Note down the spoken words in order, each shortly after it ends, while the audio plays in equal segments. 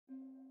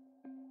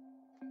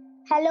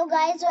Hello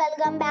guys,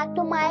 welcome back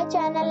to my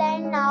channel,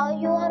 and now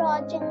you are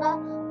watching a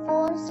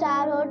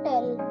 4-star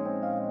hotel.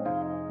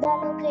 The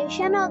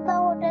location of the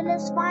hotel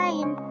is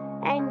fine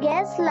and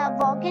guests love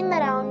walking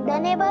around the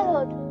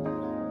neighborhood.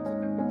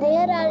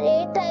 There are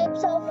 8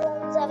 types of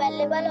rooms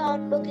available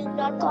on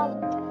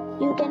booking.com.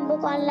 You can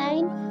book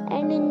online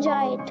and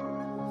enjoy it.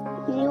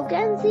 You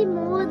can see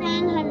more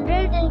than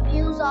 100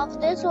 reviews of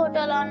this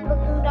hotel on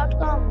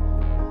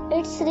booking.com.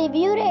 Its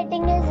review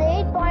rating is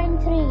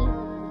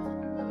 8.3.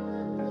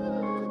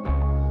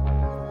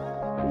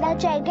 The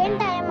check-in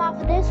time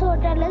of this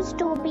hotel is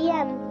 2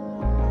 p.m.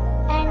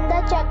 and the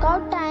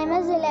checkout time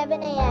is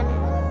 11 a.m.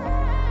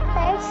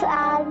 Pets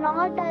are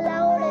not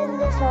allowed in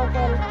this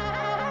hotel.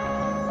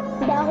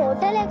 The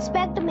hotel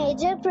accepts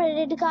major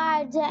credit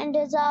cards and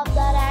reserves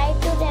the right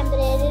to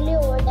temporarily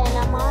hold an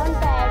amount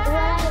prior to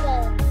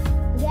arrival.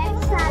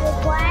 Guests are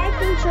required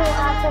to show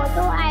a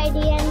photo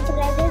ID and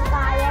credit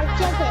card at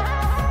check-in.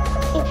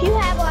 If you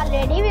have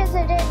already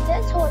visited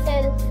this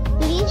hotel,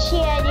 please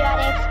share your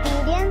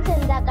experience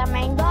in the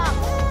comment box.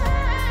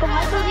 For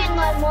booking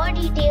or more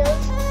details,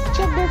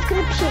 check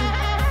description.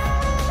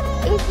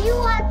 If you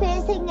are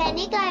facing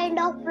any kind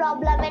of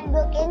problem in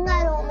booking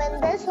a room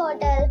in this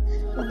hotel,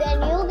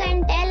 then you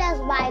can tell us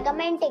by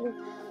commenting.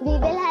 We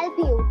will help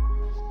you.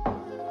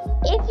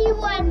 If you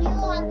are new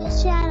on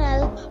this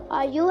channel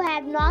or you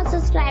have not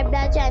subscribed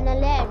our channel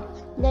yet,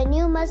 then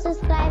you must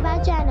subscribe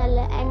our channel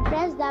and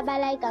press the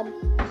bell icon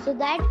so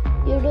that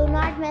you do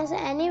not miss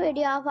any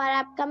video of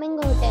our upcoming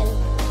hotel.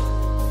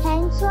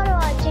 Thanks for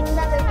watching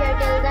the video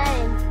till the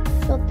end.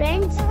 So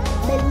friends,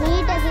 we'll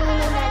meet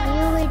again in a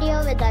new video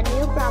with a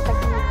new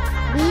property.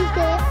 Be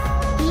safe.